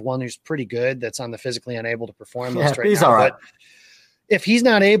Packers have one who's pretty good that's on the physically unable to perform list right he's now. All right. But if he's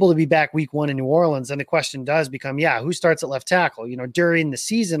not able to be back week 1 in New Orleans, then the question does become, who starts at left tackle? During the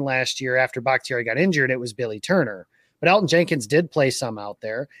season last year after Bakhtiari got injured, it was Billy Turner. But Elgton Jenkins did play some out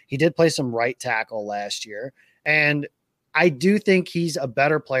there. He did play some right tackle last year. And I do think he's a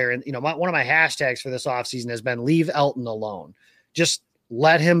better player. And, one of my hashtags for this offseason has been leave Elgton alone. Just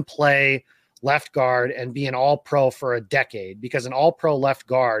let him play left guard and be an all-pro for a decade, because an all-pro left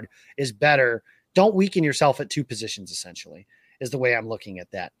guard is better. Don't weaken yourself at 2 positions, essentially, is the way I'm looking at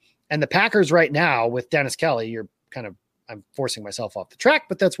that. And the Packers right now with Dennis Kelly, I'm forcing myself off the track,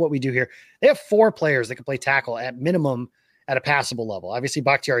 but that's what we do here. They have 4 players that can play tackle at minimum at a passable level. Obviously,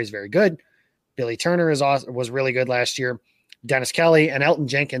 Bakhtiari is very good. Billy Turner was really good last year. Dennis Kelly and Elgton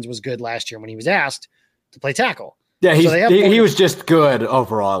Jenkins was good last year when he was asked to play tackle. Yeah, he was just good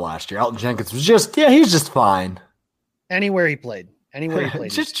overall last year. Elgton Jenkins was he's just fine. Anywhere he played.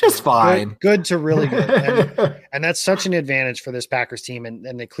 just fine. Good to really good. And that's such an advantage for this Packers team.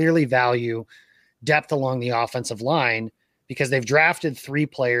 And they clearly value depth along the offensive line, because they've drafted 3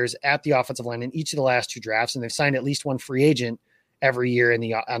 players at the offensive line in each of the last 2 drafts, and they've signed at least one free agent every year on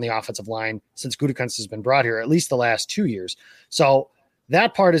the offensive line since Gutekunst has been brought here, at least the last 2 years. So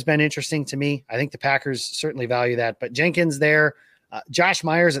that part has been interesting to me. I think the Packers certainly value that. But Jenkins there, Josh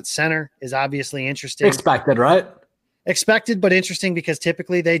Myers at center is obviously interesting. Expected, right? Expected, but interesting, because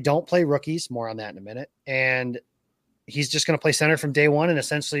typically they don't play rookies. More on that in a minute. And he's just going to play center from day one and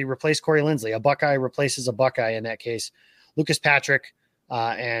essentially replace Corey Linsley. A Buckeye replaces a Buckeye in that case. Lucas Patrick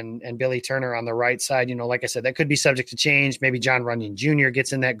and Billy Turner on the right side. Like I said, that could be subject to change. Maybe Jon Runyan Jr.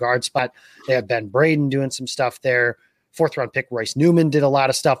 gets in that guard spot. They have Ben Braden doing some stuff there. 4th-round pick Royce Newman did a lot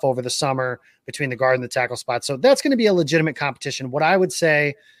of stuff over the summer between the guard and the tackle spot. So that's going to be a legitimate competition. What I would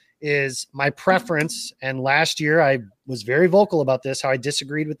say is my preference, and last year I was very vocal about this, how I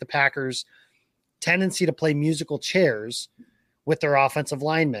disagreed with the Packers' tendency to play musical chairs with their offensive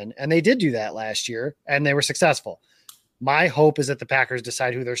linemen. And they did do that last year, and they were successful. My hope is that the Packers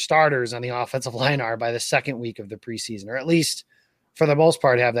decide who their starters on the offensive line are by the 2nd week of the preseason, or at least for the most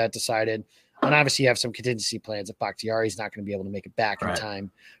part have that decided. And obviously you have some contingency plans if Bakhtiari is not going to be able to make it back in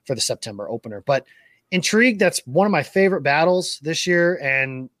time for the September opener. But intrigued, that's one of my favorite battles this year.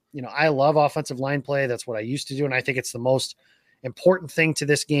 And, I love offensive line play. That's what I used to do. And I think it's the most important thing to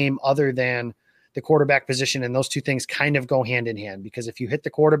this game other than the quarterback position. And those 2 things kind of go hand in hand, because if you hit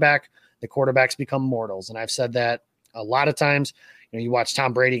the quarterbacks become mortals. And I've said that a lot of times. You watch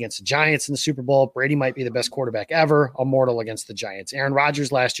Tom Brady against the Giants in the Super Bowl. Brady might be the best quarterback ever, a mortal against the Giants. Aaron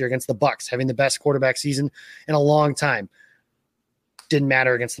Rodgers last year against the Bucs, having the best quarterback season in a long time. Didn't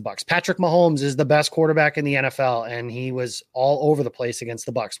matter against the Bucs. Patrick Mahomes is the best quarterback in the NFL, and he was all over the place against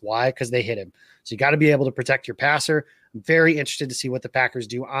the Bucs. Why? Because they hit him. So you got to be able to protect your passer. I'm very interested to see what the Packers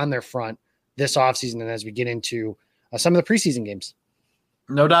do on their front this offseason and as we get into some of the preseason games.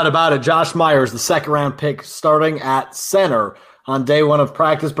 No doubt about it. Josh Myers, the 2nd-round pick, starting at center on day one of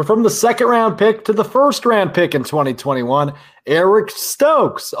practice. But from the 2nd-round pick to the 1st-round pick in 2021, Eric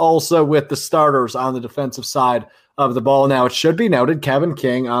Stokes also with the starters on the defensive side of the ball. Now, it should be noted, Kevin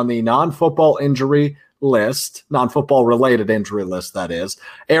King on the non-football injury list, non-football related injury list, that is.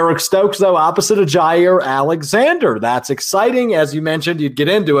 Eric Stokes, though, opposite of Jair Alexander. That's exciting. As you mentioned, you'd get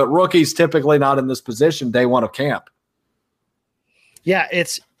into it. Rookies typically not in this position day one of camp. Yeah,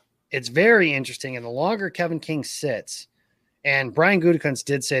 it's very interesting. And the longer Kevin King sits, and Brian Gutekunst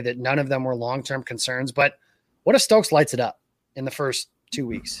did say that none of them were long-term concerns, but what if Stokes lights it up in the first 2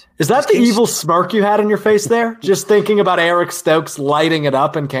 weeks? Is that the evil smirk you had on your face there? Just thinking about Eric Stokes lighting it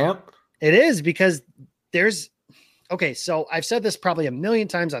up in camp? It is, because Okay, so I've said this probably a million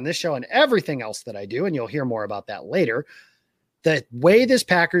times on this show and everything else that I do, and you'll hear more about that later. The way this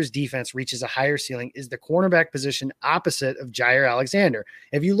Packers defense reaches a higher ceiling is the cornerback position opposite of Jaire Alexander.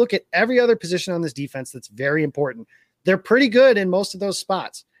 If you look at every other position on this defense that's very important, they're pretty good in most of those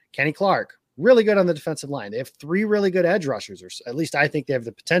spots. Kenny Clark, really good on the defensive line. They have 3 really good edge rushers, or at least I think they have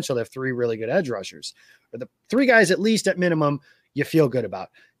the potential to have 3 really good edge rushers. Or the 3 guys, at least at minimum, you feel good about.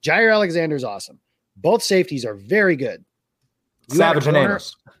 Jaire Alexander is awesome. Both safeties are very good. Savage and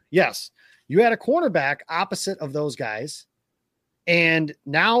Amos. Yes. You had a cornerback opposite of those guys. And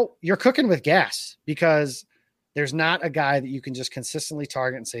now you're cooking with gas because there's not a guy that you can just consistently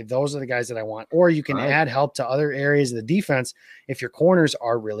target and say, those are the guys that I want. Or you can add help to other areas of the defense if your corners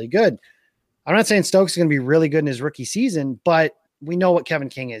are really good. I'm not saying Stokes is going to be really good in his rookie season, but we know what Kevin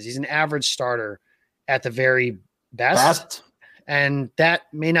King is. He's an average starter at the very best. And that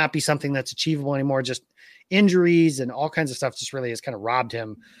may not be something that's achievable anymore. Just injuries and all kinds of stuff just really has kind of robbed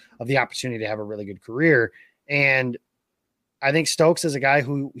him of the opportunity to have a really good career. And I think Stokes is a guy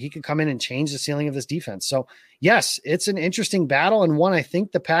who he could come in and change the ceiling of this defense. So yes, it's an interesting battle and one I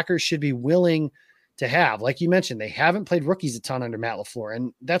think the Packers should be willing to have. Like you mentioned, they haven't played rookies a ton under Matt LaFleur,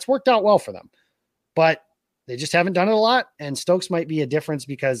 and that's worked out well for them, but they just haven't done it a lot. And Stokes might be a difference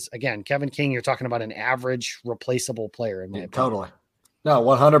because again, Kevin King, you're talking about an average replaceable player. In my opinion. Totally. No,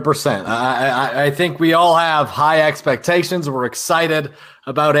 100%. I think we all have high expectations. We're excited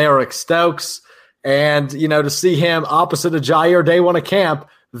about Eric Stokes. And, you know, to see him opposite of Jaire day one of camp,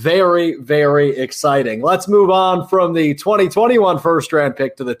 very, very exciting. Let's move on from the 2021 first-round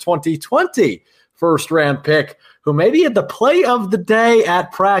pick to the 2020 first-round pick, who maybe had the play of the day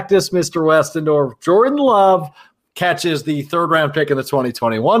at practice, Mr. Westendorf. Jordan Love catches the third-round pick in the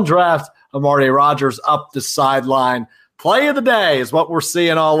 2021 draft. Amari Rodgers up the sideline. Play of the day is what we're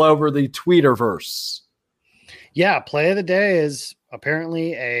seeing all over the Tweeterverse. Yeah, play of the day is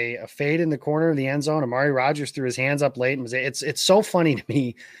apparently a fade in the corner of the end zone. Amari Rodgers threw his hands up late and was it's so funny to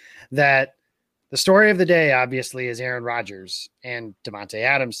me that the story of the day obviously is Aaron Rodgers and Davante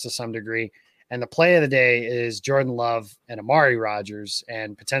Adams to some degree. And the play of the day is Jordan Love and Amari Rodgers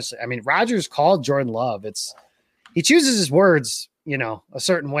and potentially, I mean, Rodgers called Jordan Love. He chooses his words, you know, a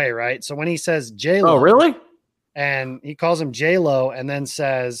certain way, right? So when he says J-Lo. Oh, really? And he calls him J-Lo and then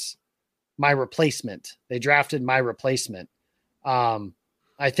says my replacement. They drafted my replacement.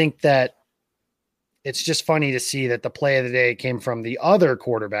 I think that it's just funny to see that the play of the day came from the other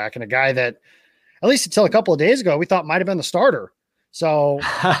quarterback and a guy that, at least until a couple of days ago, we thought might have been the starter. So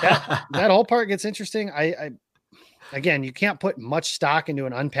that whole part gets interesting. Again, you can't put much stock into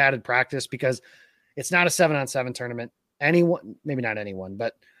an unpadded practice because it's not a 7-on-7 tournament. Anyone, maybe not anyone,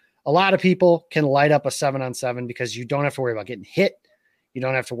 but a lot of people can light up a 7-on-7 because you don't have to worry about getting hit. You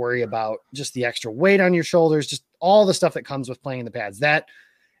don't have to worry about just the extra weight on your shoulders, just all the stuff that comes with playing in the pads. That,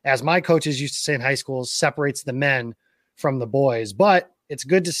 as my coaches used to say in high school, separates the men from the boys. But it's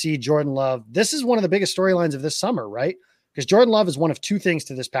good to see Jordan Love. This is one of the biggest storylines of this summer, right? Because Jordan Love is one of two things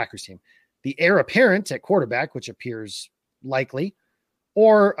to this Packers team: the heir apparent at quarterback, which appears likely,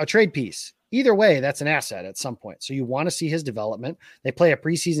 or a trade piece. Either way, that's an asset at some point. So you want to see his development. They play a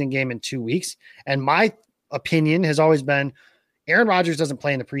preseason game in 2 weeks. And my opinion has always been Aaron Rodgers doesn't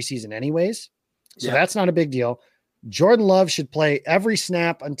play in the preseason anyways. So that's not a big deal. Jordan Love should play every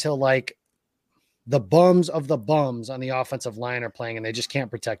snap until like the bums of the bums on the offensive line are playing and they just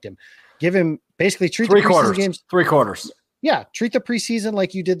can't protect him. Give him basically treat the preseason games. 3 quarters. Yeah. Treat the preseason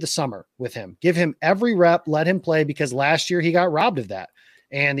like you did the summer with him. Give him every rep, let him play, because last year he got robbed of that.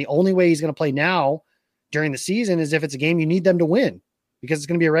 And the only way he's going to play now during the season is if it's a game you need them to win, because it's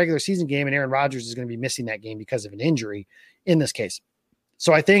going to be a regular season game and Aaron Rodgers is going to be missing that game because of an injury in this case.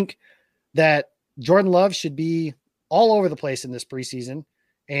 So I think that Jordan Love should be all over the place in this preseason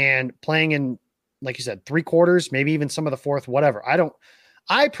and playing in, like you said, 3 quarters, maybe even some of the fourth, whatever.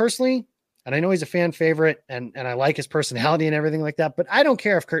 I personally, and I know he's a fan favorite and I like his personality and everything like that, but I don't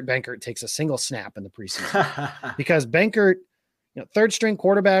care if Kurt Benkert takes a single snap in the preseason because Benkert, third string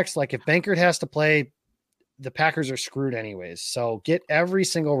quarterbacks, like if Benkert has to play, the Packers are screwed anyways. So get every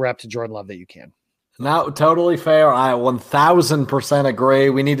single rep to Jordan Love that you can. No, totally fair. I 1000% agree.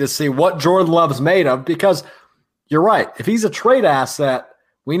 We need to see what Jordan Love's made of, because you're right. If he's a trade asset,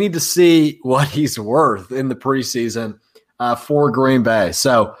 we need to see what he's worth in the preseason for Green Bay.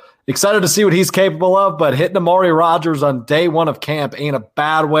 So excited to see what he's capable of, but hitting Amari Rodgers on day one of camp ain't a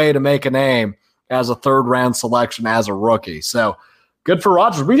bad way to make a name as a third-round selection as a rookie. So good for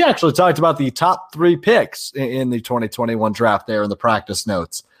Rodgers. We actually talked about the top 3 picks in the 2021 draft there in the practice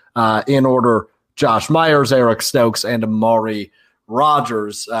notes in order: Josh Myers, Eric Stokes, and Amari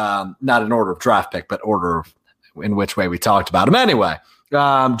Rodgers, not in order of draft pick, but order in which way we talked about him. Anyway,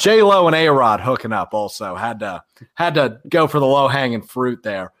 J-Lo and A-Rod hooking up also. Had to go for the low-hanging fruit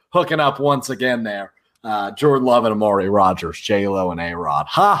there. Hooking up once again there. Jordan Love and Amari Rodgers, J-Lo and A-Rod.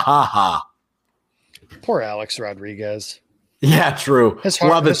 Ha, ha, ha. Poor Alex Rodriguez. Yeah, true. His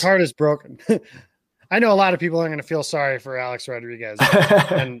heart is broken. I know a lot of people aren't going to feel sorry for Alex Rodriguez.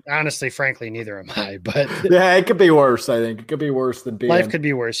 And honestly, frankly, neither am I. But yeah, it could be worse, I think. It could be worse than being. Life could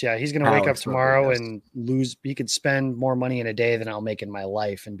be worse, yeah. He's going to wake up tomorrow and lose. He could spend more money in a day than I'll make in my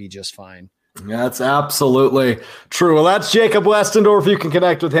life and be just fine. That's absolutely true. Well, that's Jacob Westendorf. You can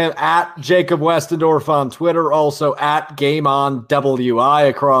connect with him at Jacob Westendorf on Twitter, also at GameOnWI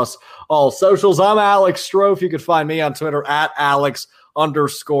across all socials. I'm Alex Strofe. You can find me on Twitter at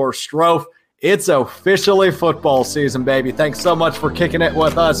Alex_Strofe. It's officially football season, baby. Thanks so much for kicking it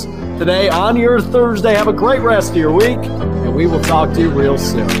with us today on your Thursday. Have a great rest of your week, and we will talk to you real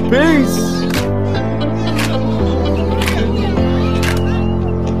soon. Peace.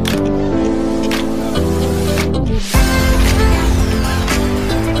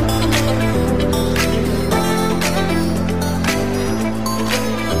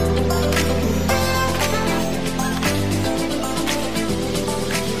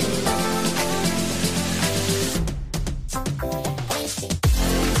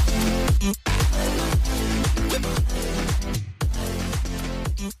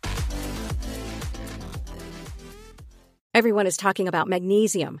 Everyone is talking about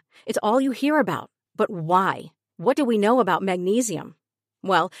magnesium. It's all you hear about. But why? What do we know about magnesium?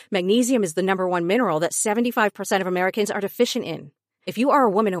 Well, magnesium is the number one mineral that 75% of Americans are deficient in. If you are a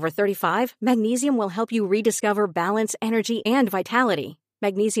woman over 35, magnesium will help you rediscover balance, energy, and vitality.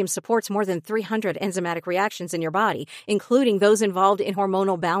 Magnesium supports more than 300 enzymatic reactions in your body, including those involved in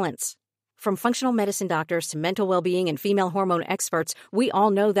hormonal balance. From functional medicine doctors to mental well-being and female hormone experts, we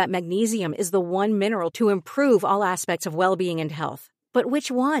all know that magnesium is the one mineral to improve all aspects of well-being and health. But which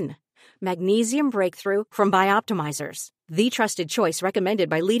one? Magnesium Breakthrough from Bioptimizers, the trusted choice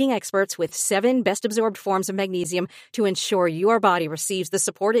recommended by leading experts with 7 best-absorbed forms of magnesium to ensure your body receives the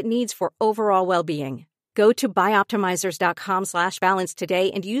support it needs for overall well-being. Go to bioptimizers.com/balance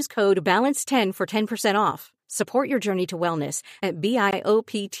today and use code BALANCE10 for 10% off. Support your journey to wellness at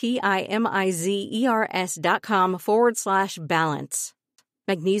bioptimizers.com/balance.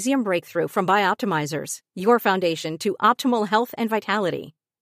 Magnesium Breakthrough from Bioptimizers, your foundation to optimal health and vitality.